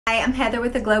Hi, I'm Heather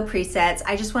with AGLOW Presets.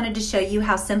 I just wanted to show you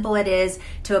how simple it is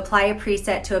to apply a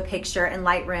preset to a picture in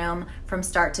Lightroom from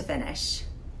start to finish.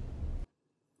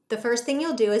 The first thing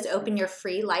you'll do is open your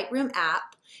free Lightroom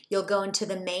app. You'll go into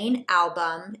the main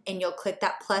album and you'll click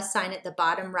that plus sign at the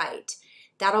bottom right.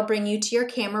 That'll bring you to your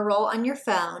camera roll on your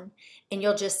phone, and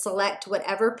you'll just select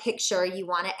whatever picture you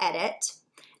want to edit.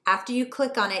 After you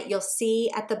click on it, you'll see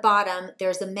at the bottom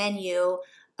there's a menu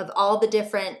of all the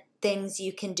different things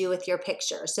you can do with your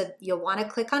picture. So you'll want to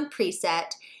click on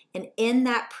preset, and in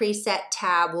that preset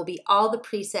tab will be all the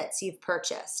presets you've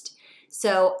purchased.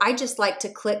 So I just like to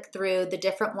click through the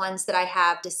different ones that I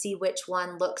have to see which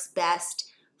one looks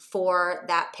best for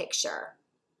that picture.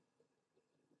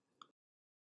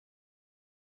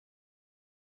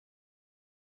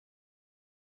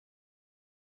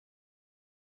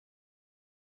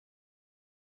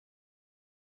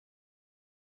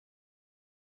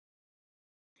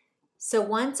 So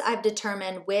once I've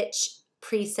determined which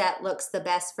preset looks the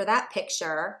best for that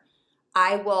picture,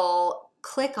 I will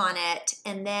click on it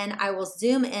and then I will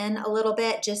zoom in a little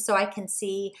bit just so I can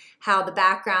see how the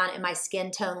background and my skin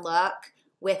tone look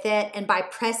with it. And by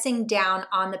pressing down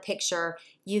on the picture,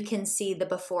 you can see the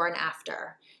before and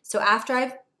after. So after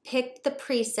I've picked the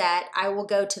preset, I will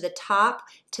go to the top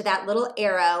to that little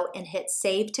arrow and hit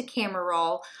save to camera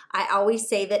roll. I always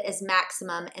save it as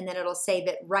maximum, and then it'll save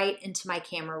it right into my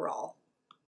camera roll.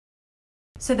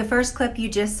 So the first clip you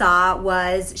just saw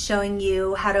was showing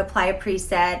you how to apply a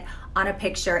preset on a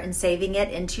picture and saving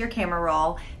it into your camera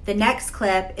roll. The next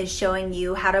clip is showing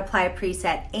you how to apply a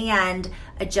preset and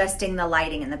adjusting the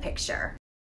lighting in the picture.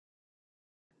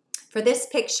 For this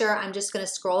picture, I'm just going to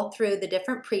scroll through the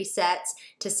different presets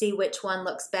to see which one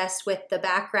looks best with the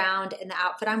background and the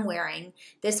outfit I'm wearing.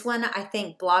 This one, I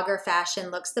think blogger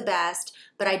fashion looks the best,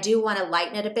 but I do want to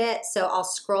lighten it a bit, so I'll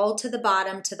scroll to the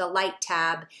bottom to the light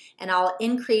tab and I'll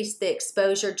increase the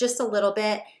exposure just a little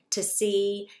bit to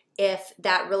see if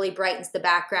that really brightens the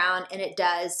background, and it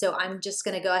does. So I'm just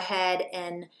going to go ahead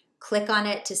and click on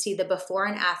it to see the before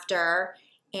and after.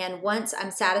 And once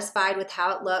I'm satisfied with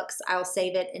how it looks, I'll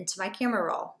save it into my camera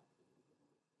roll.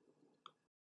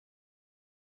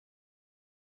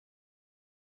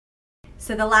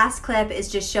 So the last clip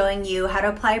is just showing you how to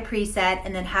apply a preset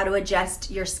and then how to adjust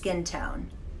your skin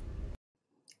tone.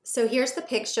 So here's the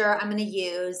picture I'm going to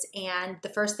use, and the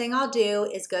first thing I'll do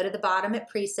is go to the bottom at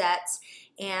presets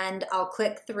and I'll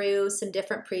click through some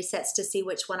different presets to see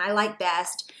which one I like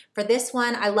best. For this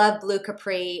one, I love Blue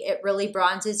Capri. It really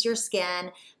bronzes your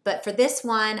skin, but for this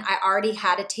one, I already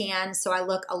had a tan, so I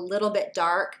look a little bit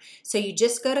dark. So you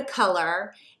just go to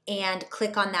color and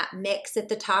click on that mix at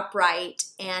the top right,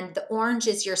 and the orange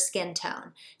is your skin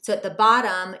tone. So at the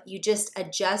bottom, you just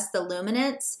adjust the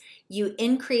luminance. You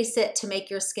increase it to make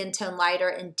your skin tone lighter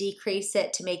and decrease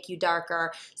it to make you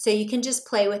darker. So you can just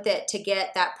play with it to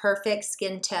get that perfect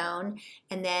skin tone,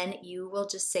 and then you will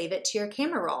just save it to your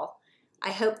camera roll. I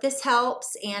hope this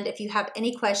helps, and if you have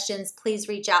any questions, please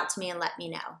reach out to me and let me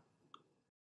know.